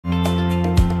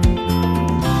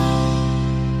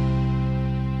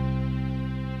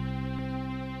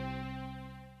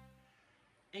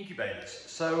Incubators.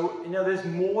 So, there's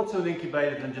more to an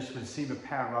incubator than just would seem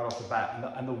apparent right off the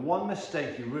bat. And the one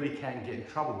mistake you really can get in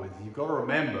trouble with, you've got to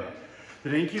remember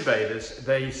that incubators,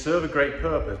 they serve a great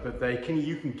purpose, but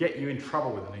you can get you in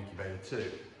trouble with an incubator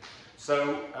too.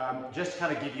 So, just to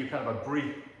kind of give you kind of a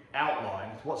brief outline,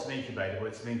 what's an incubator? Well,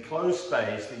 it's an enclosed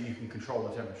space that you can control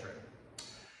the temperature in,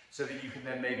 so that you can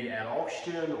then maybe add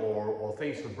oxygen or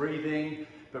things for breathing,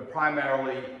 but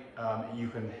primarily you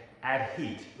can add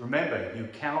heat. Remember, you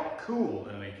cannot cool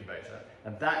in an incubator,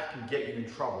 and that can get you in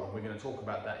trouble, and we're going to talk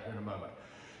about that here in a moment.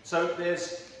 So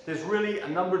there's really a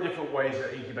number of different ways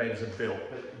that incubators are built,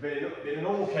 but in a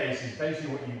normal case, basically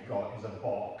what you've got is a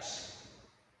box,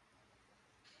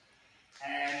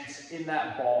 and in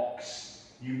that box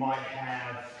you might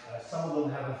have, some of them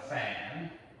have a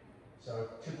fan. So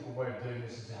a typical way of doing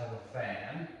this is to have a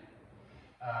fan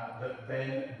that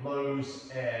then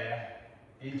blows air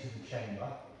into the chamber.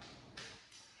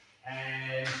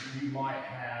 And you might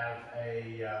have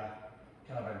a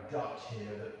kind of a duct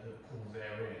here that pulls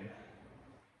air in.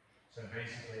 So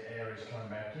basically air is coming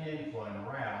back in, flowing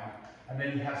around, and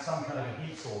then you have some kind of a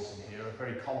heat source in here. A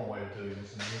very common way of doing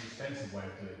this, and an inexpensive way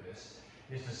of doing this,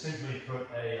 is to simply put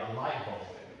a light bulb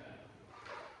in there.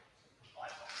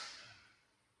 Light bulb.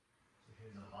 So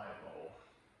here's a light bulb.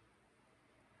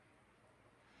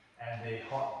 And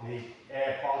the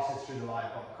air passes through the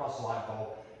light bulb, across the light bulb,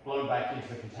 blown back into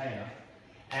the container,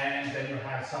 and then you'll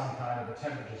have some kind of a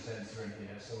temperature sensor in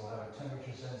here. So we'll have a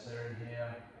temperature sensor in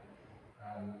here,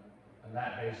 and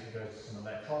that basically goes to some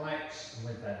electronics, and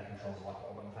with that it controls the light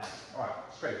bulb and the fan. All right,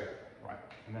 straight away. Right,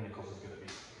 and then of course there's going to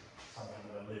be something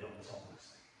with a lid on the top of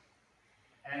this thing.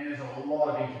 And there's a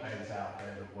lot of incubators out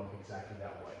there that work exactly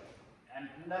that way, and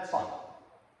that's fine.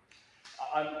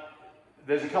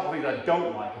 There's a couple of things I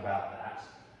don't like about that.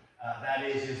 That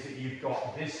is that you've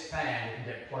got this fan that can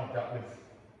get plugged up with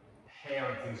hair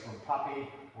and things from a puppy,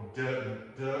 or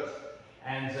dirt,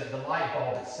 and the light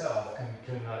bulb itself can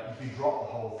if you drop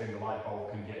the whole thing, the light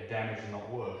bulb can get damaged and not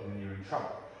work, and then you're in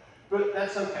trouble. But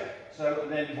that's okay. So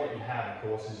then what you have, of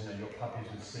course, is your puppies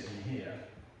would sit in here,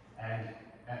 and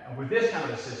with this kind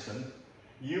of a system,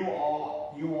 you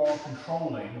are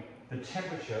controlling the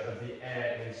temperature of the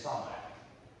air inside.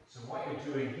 So what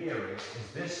you're doing here is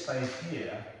this space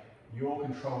here, you're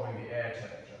controlling the air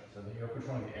temperature, so that you're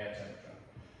controlling the air temperature.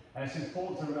 And it's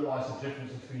important to realize the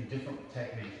difference between different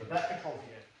techniques, but that controls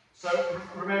the air. So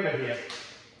remember here,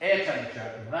 air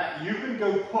temperature, that you can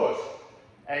go put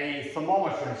a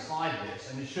thermometer inside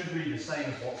this, and it should be the same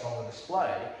as what's on the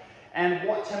display. And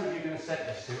what temperature you're going to set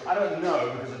this to, I don't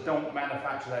know, because I don't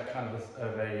manufacture that kind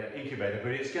of a incubator,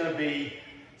 but it's going to be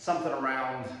something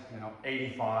around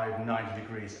 85, 90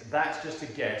 degrees. That's just a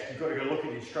guess. You've got to go look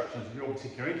at the instructions of your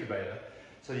particular incubator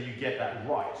so that you get that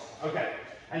right. Okay,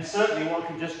 and certainly one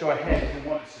can just go ahead if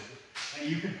you want to, and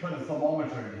you can put a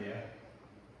thermometer in here.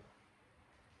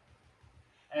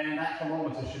 And that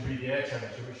thermometer should be the air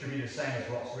temperature, which should be the same as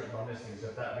what's written on this thing. So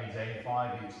if that means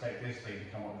 85, you expect this thing to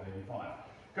come up with 85.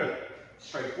 Good,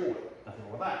 straightforward, nothing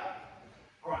wrong with that.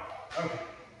 All right, okay.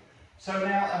 So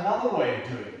now another way of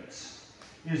doing this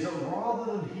is that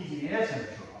rather than heating the air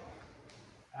temperature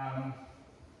up,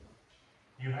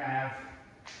 you have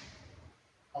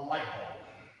a light bulb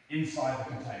inside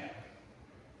the container.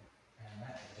 And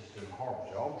that is just doing a horrible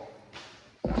job.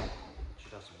 She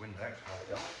does the window exercise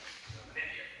job.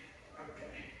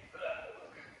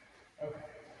 Okay.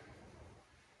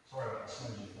 Sorry about the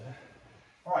smudges there.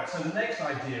 All right, so the next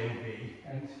idea would be,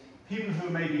 and people who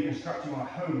may be constructing on a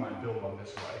home might build one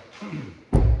this way.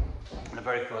 The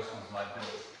very first ones I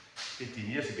built 15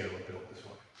 years ago were built this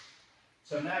way.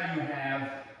 So now you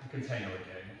have the container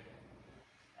again,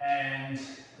 and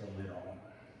the lid on,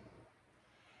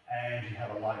 and you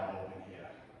have a light bulb in here.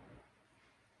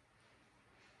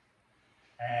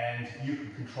 And you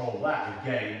can control that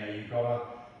again. Now you've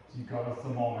got a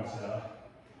thermometer,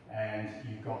 and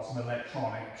you've got some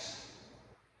electronics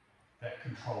that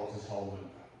controls this whole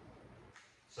loop.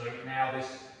 So now this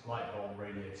light bulb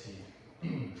radiates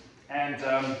heat. And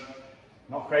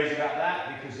not crazy about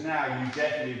that, because now you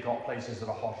definitely got places that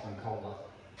are hotter and colder.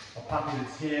 A puppy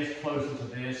that's here is closer to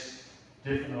this,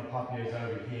 different than a puppy is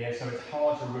over here, so it's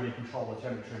hard to really control the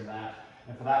temperature in that.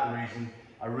 And for that reason,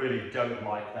 I really don't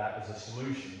like that as a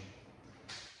solution.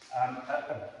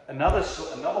 Another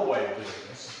way of doing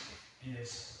this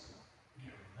is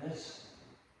this.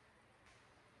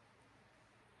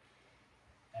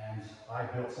 And I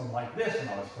built something like this when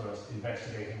I was first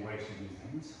investigating ways to do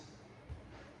things.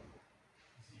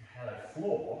 You had a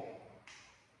floor,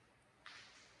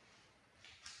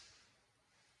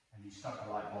 and you stuck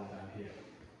a light bulb down here.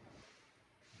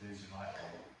 There's your light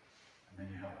bulb. And then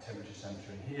you have a temperature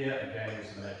sensor in here, again with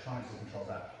some electronics that controls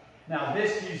that. Now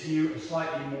this gives you a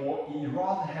slightly more,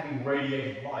 rather than having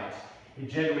radiated light, it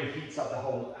generally heats up the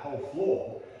whole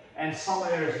floor. And some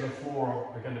areas of the floor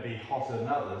are going to be hotter than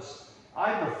others.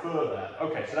 I prefer that.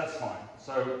 Okay, so that's fine.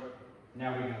 So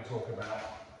now we're going to talk about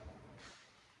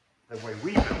the way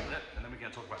we build it, and then we're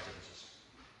going to talk about differences.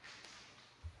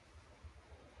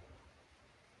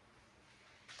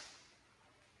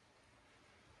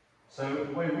 So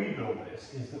the way we build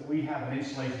this is that we have an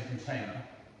insulated container.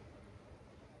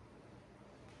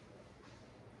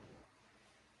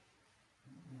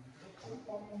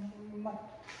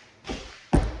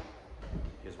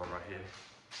 Here's one right here.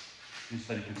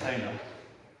 Insulated container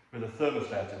with a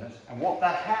thermostat in it. And what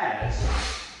that has,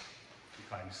 you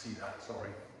can't even see that, sorry.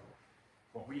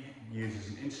 What we use is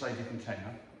an insulated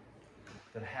container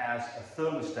that has a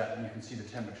thermostat and you can see the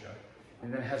temperature.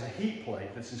 And then it has a heat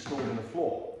plate that's installed in the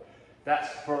floor. That's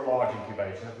for a large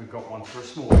incubator. We've got one for a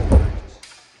small incubator.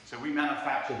 So we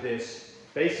manufactured this.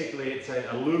 Basically, it's an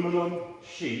aluminum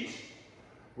sheet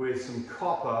with some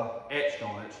copper etched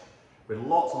on it, with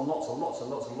lots and lots and lots and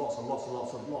lots and lots and lots and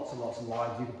lots and lots and lots of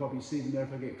lines. You can probably see them there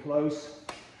if I get close.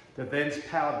 That then's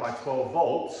powered by 12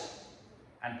 volts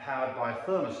and powered by a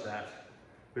thermostat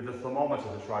with the thermometer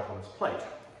that's right on this plate.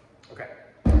 Okay.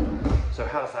 So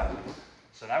how does that work?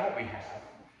 So now what we have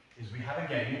is we have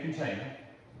again a container.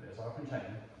 There's our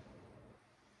container.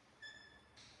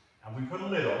 And we put a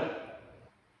lid on it,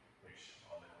 which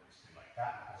our lid will just be like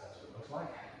that, because that's what it looks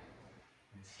like.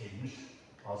 It's hinged,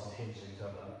 rather than hinged in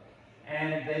turn.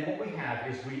 And then what we have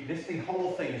is this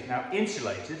whole thing is now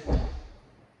insulated.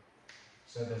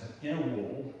 So there's an inner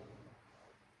wall,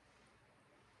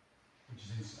 which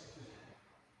is insulated.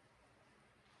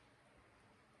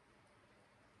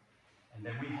 And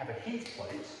then we have a heat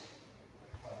plate.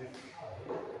 Quite a different colour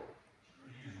here.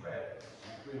 Use red,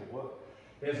 so it will work.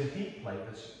 There's a heat plate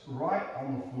that's right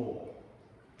on the floor.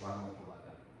 Right on the floor like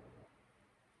that.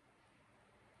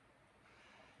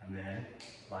 And then,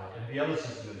 like every other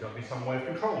system, there's got to be some way of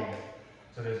controlling it.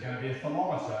 So there's going to be a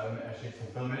thermometer, and actually it's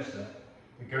a thermistor,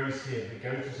 that goes here, that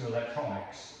goes to some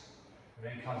electronics, and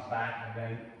then comes back and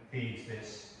then feeds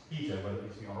this heater, whether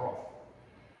it's on or off.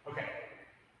 Okay,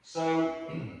 so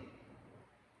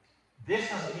this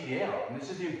doesn't heat the air up, and this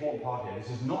is the important part here.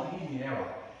 This is not heating the air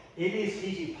up. It is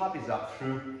heating puppies up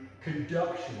through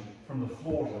conduction from the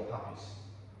floor to the puppies.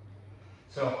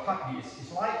 So a puppy,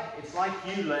 it's like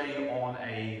you laying on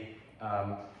a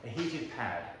heated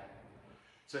pad.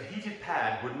 So a heated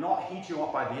pad would not heat you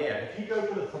up by the air. If you go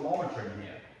put a thermometer in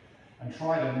here and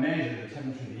try to measure the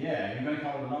temperature of the air, you're going to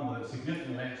come up with a number that's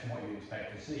significantly less than what you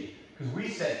expect to see. Because we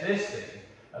set this thing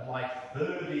at like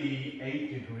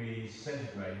 38 degrees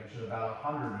centigrade, which is about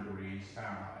 100 degrees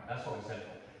Fahrenheit. That's what we set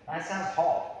for. That sounds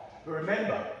hot. But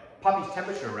remember, puppies'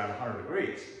 temperature are around 100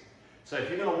 degrees. So if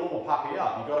you're going to warm a puppy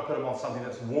up, you've got to put them on something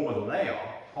that's warmer than they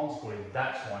are. Consequently,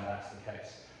 that's why that's the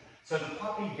case. So the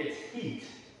puppy gets heat.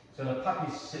 So the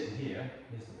puppy's sitting here.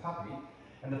 Here's the puppy.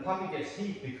 And the puppy gets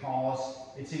heat because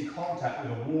it's in contact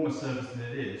with a warmer surface than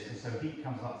it is. And so heat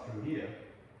comes up through here.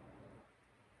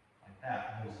 Like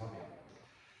that. And here's the puppy up.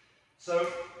 So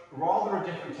rather a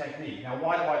different technique. Now,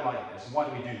 why do I like this? And why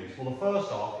do we do this? Well, the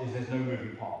first off is there's no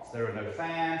moving parts. There are no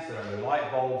fans, there are no light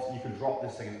bulbs. You can drop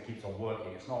this thing and it keeps on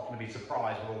working. It's not going to be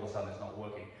surprised when all of a sudden it's not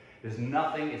working. There's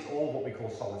nothing, it's all what we call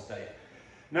solid state.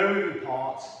 No moving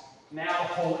parts. Now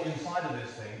the whole inside of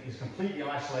this thing is completely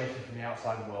isolated from the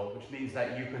outside world, which means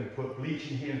that you can put bleach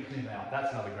in here and clean it out.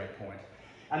 That's another great point.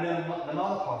 And then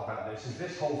another part about this is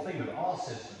this whole thing with our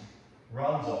system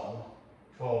runs on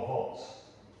 12 volts.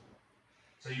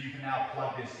 So you can now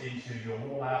plug this into your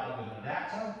wall outlet with an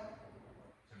adapter.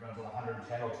 So it runs on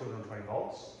 110 or 220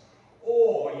 volts.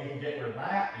 Or you can get rid of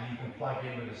that and you can plug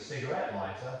in with a cigarette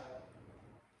lighter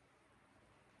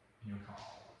in your car.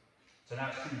 So now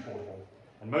it's truly portable.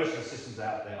 And most of the systems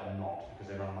out there are not,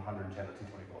 because they run on 110 or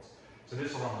 220 volts. So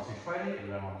this will run on 220,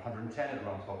 it'll run on 110, it'll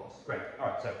run on 12 volts. Great. All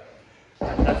right,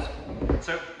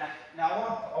 so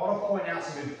now I want to point out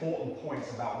some important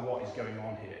points about what is going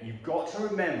on here. You've got to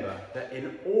remember that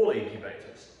in all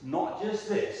incubators, not just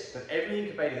this, but every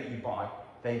incubator that you buy,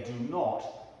 they do not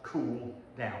cool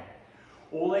down.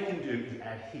 All they can do is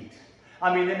add heat.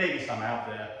 I mean, there may be some out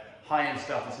there, high-end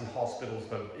stuff that's in hospitals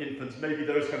for infants, maybe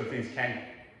those kind of things can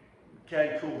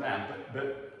cool down,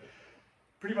 but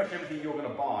pretty much everything you're going to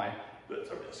buy, let's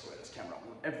square this camera up.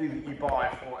 Everything that you buy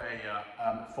for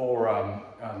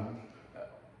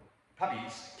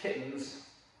puppies, kittens,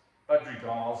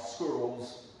 budgerigars,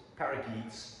 squirrels,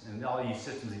 parakeets, and all these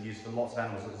systems are used for lots of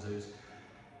animals at the zoos,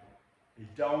 you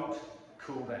don't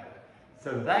cool down.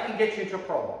 So that can get you into a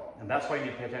problem, and that's why you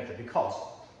need to pay attention, because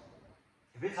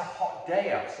if it's a hot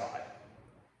day outside,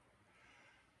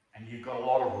 and you've got a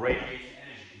lot of radiating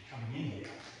energy coming in here,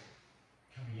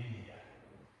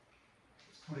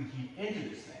 it's putting heat into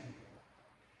this thing,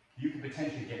 you can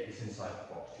potentially get this inside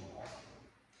the box too hot.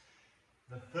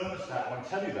 The thermostat won't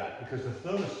tell you that, because the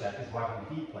thermostat is right on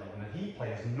the heat plate, and the heat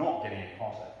plate is not getting any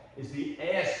hotter. It's the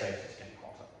airspace that's getting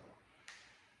hotter.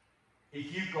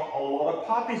 If you've got a lot of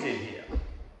puppies in here,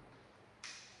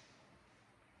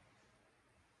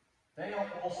 they are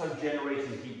also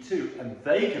generating heat too, and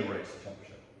they can raise the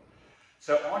temperature.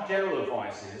 So our general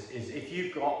advice is if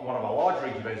you've got one of our larger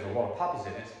incubators with a lot of puppies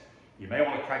in it, you may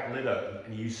want to crack the lid open,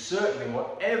 and you certainly,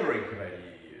 whatever incubator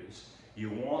you use, you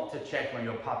want to check on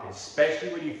your puppies, especially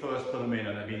when you first put them in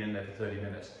and they've been in there for 30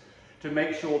 minutes, to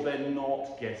make sure they're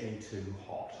not getting too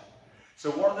hot.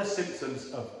 So what are the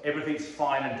symptoms of everything's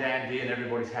fine and dandy and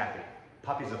everybody's happy?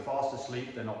 Puppies are fast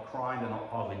asleep, they're not crying, they're not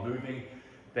hardly moving,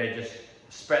 they're just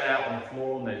spread out on the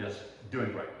floor and they're just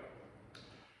doing great.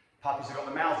 Puppies have got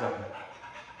their mouths open,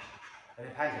 and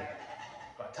they're panting,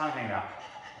 got a tongue hanging out,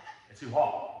 they're too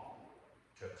hot.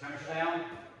 Turn the temperature down,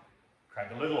 crack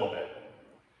the lid a little bit.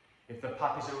 If the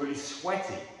puppies are really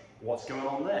sweaty, what's going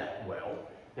on there? Well,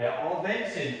 there are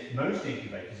vents in most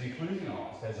incubators, including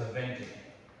ours. There's a vent in here.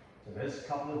 So there's a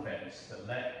couple of vents that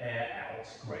let air out,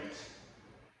 great.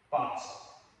 But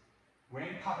when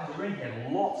puppies are in here,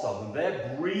 lots of them,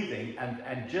 they're breathing,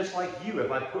 and just like you,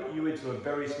 if I put you into a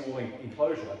very small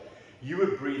enclosure, you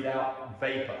would breathe out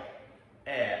vapor,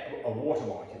 air, or water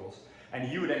molecules,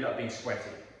 and you would end up being sweaty.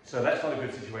 So that's not a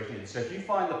good situation either. So if you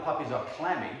find the puppies are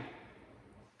clammy,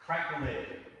 crack the lid.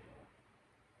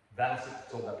 That'll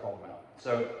sort that problem out.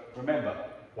 So remember,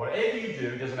 whatever you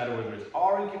do, doesn't matter whether it's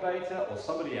our incubator or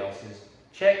somebody else's,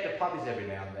 check the puppies every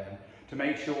now and then to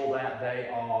make sure that they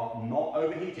are not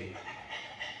overheating.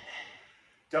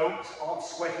 Aren't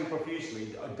sweating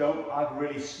profusely. Don't have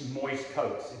really moist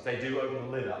coats. If they do, open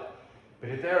the lid up. But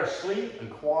if they're asleep and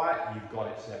quiet, you've got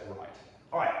it set right.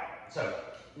 All right, so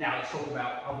now let's talk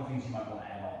about other things you might want to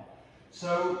add on.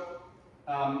 So,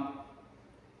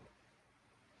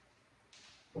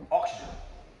 oxygen.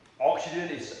 Oxygen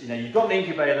is, you've got an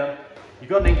incubator. You've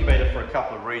got an incubator for a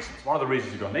couple of reasons. One of the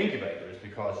reasons you've got an incubator is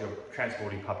because you're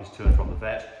transporting puppies to and from the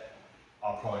vet.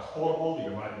 Our product's portable, you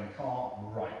can ride in the car,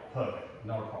 right, perfect,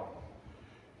 not a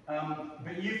problem.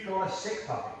 But you've got a sick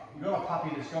puppy. You've got a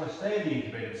puppy that's got to stay in the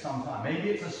incubator for some time. Maybe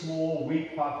it's a small,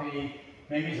 weak puppy,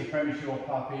 maybe it's a premature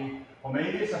puppy, or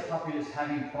maybe it's a puppy that's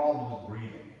having problems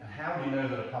breathing. And how do you know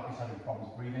that a puppy's having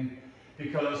problems breathing?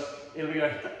 Because it'll be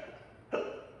going,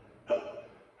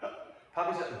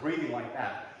 puppies that are breathing like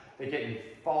that, they're getting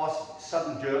fast,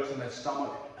 sudden jerks in their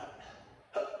stomach,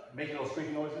 making little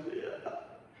squeaky noises.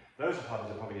 Those are puppies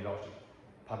that probably need oxygen.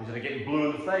 Puppies that are getting blue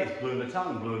in the face, blue in the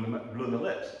tongue, blue in the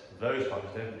lips. Those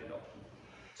puppies definitely need oxygen.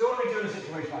 So what do we do in a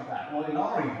situation like that? Well, in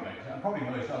our incubator, and probably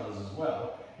most others as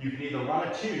well, you can either run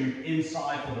a tube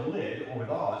inside for the lid, or with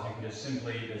ours, you can just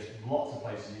simply, there's lots of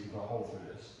places you can put a hole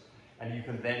through this, and you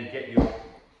can then get your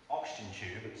oxygen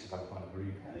tube. Let's see if I can find a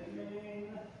green pen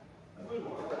again.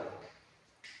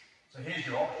 So here's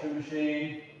your oxygen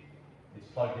machine. It's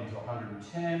plugged into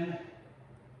 110.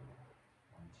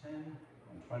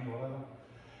 120, whatever.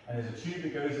 And there's a tube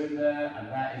that goes in there, and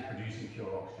that is producing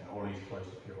pure oxygen, or at least close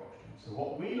to pure oxygen. So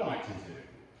what we like to do,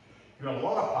 you've got a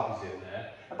lot of puppies in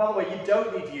there, and by the way, you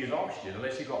don't need to use oxygen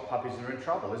unless you've got puppies that are in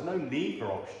trouble. There's no need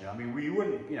for oxygen. I mean, we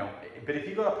wouldn't, but if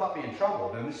you've got a puppy in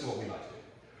trouble, then this is what we like to do.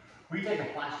 We take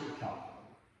a plastic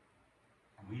cup,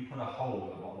 and we put a hole in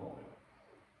the bottom of it.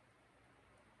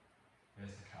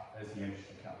 There's the cup, there's the empty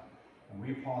cup. And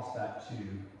we pass that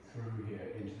tube through here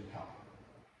into the cup.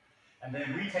 And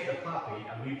then we take the puppy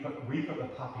and we put the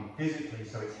puppy physically,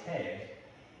 so its head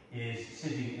is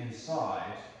sitting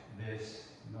inside this,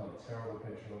 not a terrible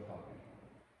picture of a puppy.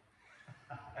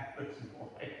 That looks more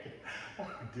like,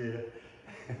 oh dear,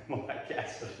 more like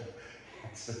cancer.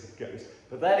 So it goes.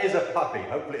 But that is a puppy,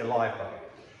 hopefully a live puppy.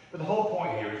 But the whole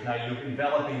point here is now you're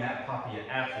enveloping that puppy in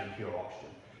absolutely pure oxygen.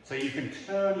 So you can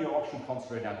turn your oxygen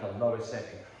concentrator down to the lowest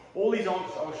setting. All these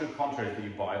oxygen concentrators that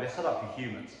you buy, they're set up for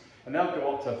humans. And they'll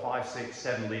go up to 5, 6,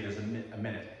 7 litres a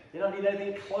minute. You don't need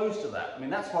anything close to that. I mean,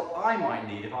 that's what I might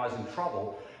need if I was in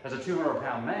trouble as a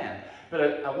 200-pound man. But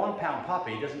a 1-pound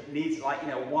puppy doesn't need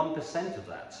 1% of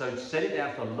that. So set it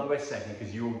down to the lowest setting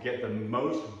because you will get the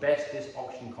bestest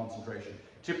oxygen concentration,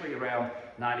 typically around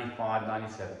 95,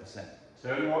 97%.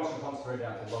 So your oxygen concentrator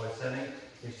down to the lowest setting,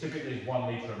 which typically is 1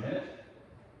 litre a minute.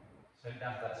 Set it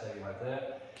down to that setting right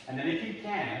there. And then if you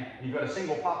can, you've got a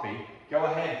single puppy, go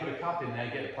ahead and put a cup in there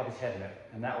and get the puppy's head in it.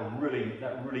 And that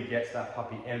really gets that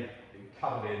puppy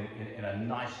covered in a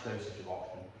nice dosage of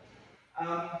oxygen.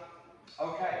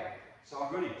 Okay, so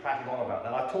I've really prattled on about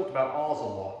that. I've talked about ours a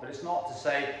lot, but it's not to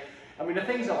say, I mean, the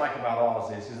things I like about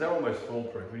ours is they're almost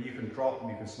foolproof. I mean, you can drop them,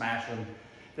 you can smash them.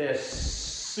 They're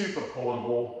super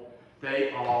portable.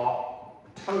 They are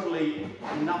totally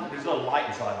nothing. There's a light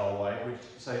inside, by the way, which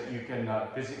so you can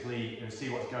physically see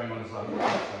what's going on inside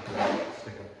the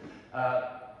sticker.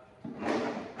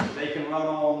 They can run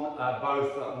on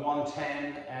both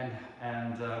 110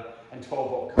 and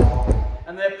 12-volt car,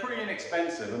 and they're pretty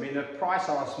inexpensive. I mean, the price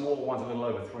on a small one's a little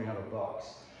over $300,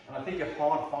 and I think you're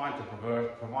hard to find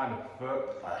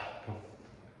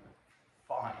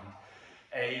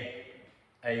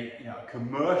a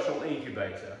commercial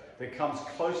incubator that comes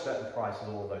close to that price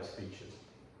with all those features.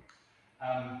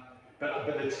 But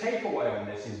the takeaway on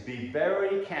this is be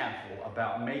very careful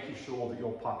about making sure that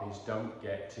your puppies don't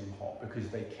get too hot, because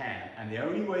they can. And the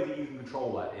only way that you can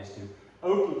control that is to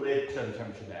open the lid, turn the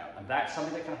temperature down. And that's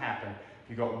something that can happen if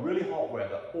you've got really hot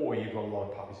weather or you've got a lot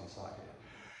of puppies inside here.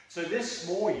 So this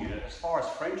small unit, as far as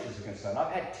Frenchies are concerned,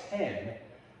 I've had 10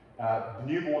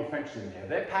 newborn Frenchies in here.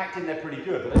 They're packed in there pretty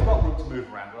good, but they've got room to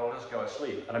move around, or I'll just go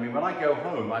asleep. And I mean, when I go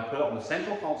home, I put it on the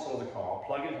central console of the car,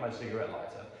 plug into my cigarette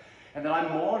lighter, and then I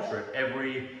monitor it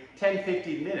every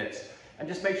 10-15 minutes and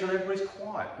just make sure that everybody's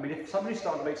quiet. I mean, if somebody's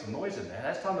starting to make some noise in there,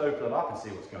 that's time to open it up and see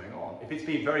what's going on. If it's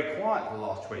been very quiet for the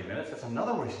last 20 minutes, that's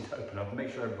another reason to open up and make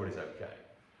sure everybody's okay.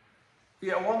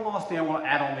 Yeah, one last thing I want to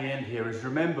add on the end here is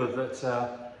remember that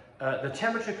the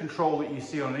temperature control that you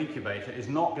see on an incubator is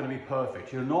not going to be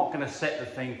perfect. You're not going to set the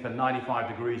thing for 95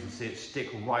 degrees and see it stick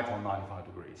right on 95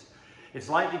 degrees. It's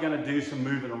likely going to do some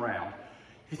moving around.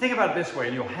 If you think about it this way,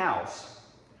 in your house,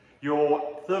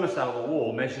 your thermostat on the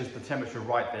wall measures the temperature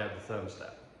right there at the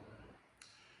thermostat.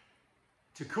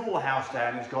 To cool the house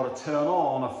down, it's got to turn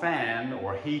on a fan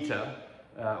or a heater,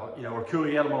 or a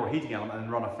cooling element or a heating element,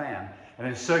 and run a fan, and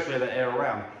then circulate that air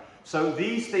around. So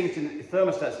these things,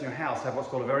 thermostats in your house, have what's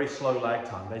called a very slow lag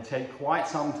time. They take quite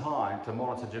some time to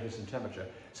monitor difference in temperature.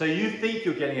 So you think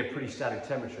you're getting a pretty static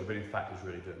temperature, but in fact it's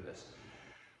really doing this.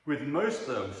 With most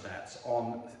thermostats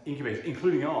on incubators,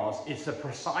 including ours, it's a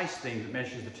precise thing that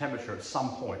measures the temperature at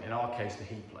some point, in our case the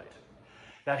heat plate.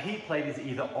 That heat plate is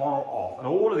either on or off, and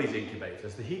all of these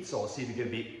incubators, the heat source is either going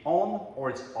to be on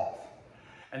or it's off.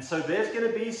 And so there's going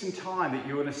to be some time that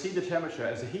you're going to see the temperature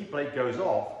as the heat plate goes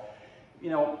off.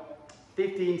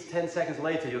 15 to 10 seconds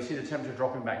later, you'll see the temperature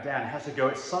dropping back down. It has to go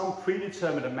at some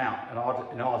predetermined amount, and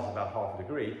in ours is about ½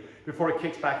 degree, before it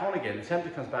kicks back on again. The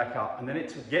temperature comes back up, and then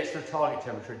it gets to the target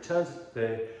temperature, it turns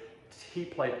the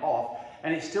heat plate off,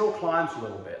 and it still climbs a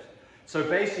little bit. So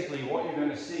basically what you're going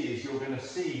to see is you're going to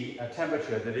see a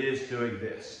temperature that is doing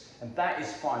this. And that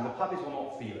is fine. The puppies will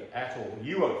not feel it at all.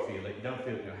 You won't feel it, you don't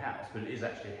feel it in your house, but it is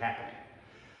actually happening.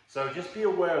 So just be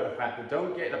aware of the fact that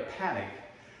don't get in a panic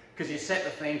because you set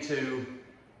the thing to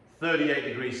 38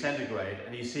 degrees centigrade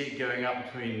and you see it going up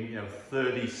between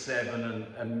 37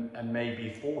 and maybe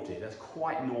 40. That's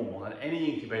quite normal, and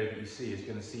any incubator that you see is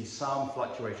going to see some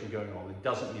fluctuation going on. It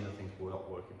doesn't mean that things are not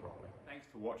working properly. Thanks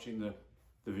for watching the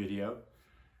video.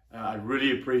 I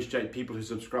really appreciate people who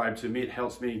subscribe to me. It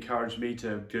helps me, encourage me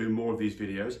to do more of these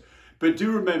videos. But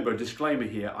do remember, disclaimer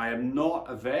here, I am not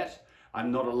a vet. I'm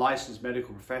not a licensed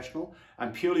medical professional.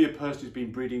 I'm purely a person who's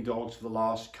been breeding dogs for the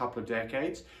last couple of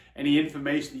decades. Any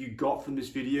information that you got from this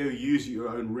video, use at your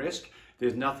own risk.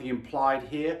 There's nothing implied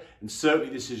here, and certainly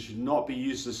this should not be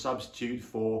used as a substitute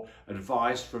for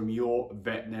advice from your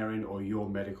veterinarian or your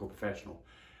medical professional.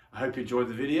 I hope you enjoyed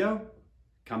the video.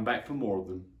 Come back for more of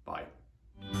them. Bye.